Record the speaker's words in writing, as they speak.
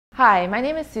Hi, my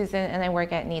name is Susan and I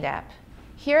work at NEDAP.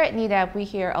 Here at NEDAP, we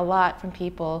hear a lot from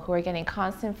people who are getting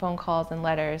constant phone calls and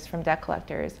letters from debt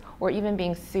collectors or even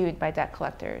being sued by debt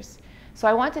collectors. So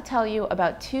I want to tell you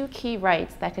about two key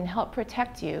rights that can help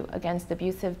protect you against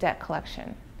abusive debt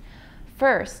collection.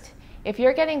 First, if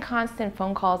you're getting constant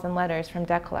phone calls and letters from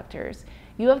debt collectors,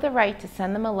 you have the right to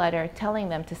send them a letter telling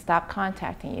them to stop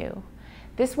contacting you.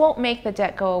 This won't make the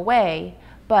debt go away,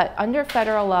 but under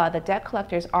federal law, the debt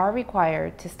collectors are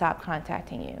required to stop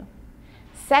contacting you.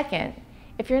 Second,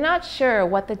 if you're not sure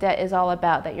what the debt is all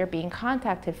about that you're being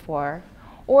contacted for,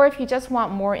 or if you just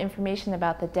want more information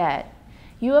about the debt,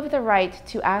 you have the right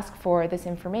to ask for this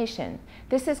information.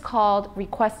 This is called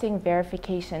requesting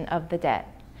verification of the debt.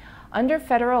 Under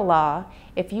federal law,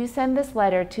 if you send this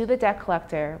letter to the debt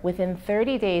collector within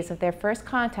 30 days of their first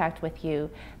contact with you,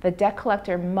 the debt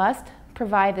collector must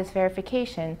provide this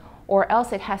verification, or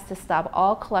else it has to stop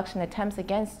all collection attempts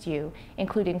against you,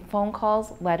 including phone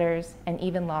calls, letters, and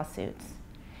even lawsuits.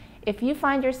 If you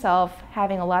find yourself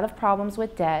having a lot of problems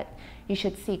with debt, you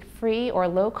should seek free or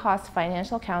low-cost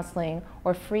financial counseling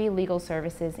or free legal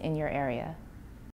services in your area.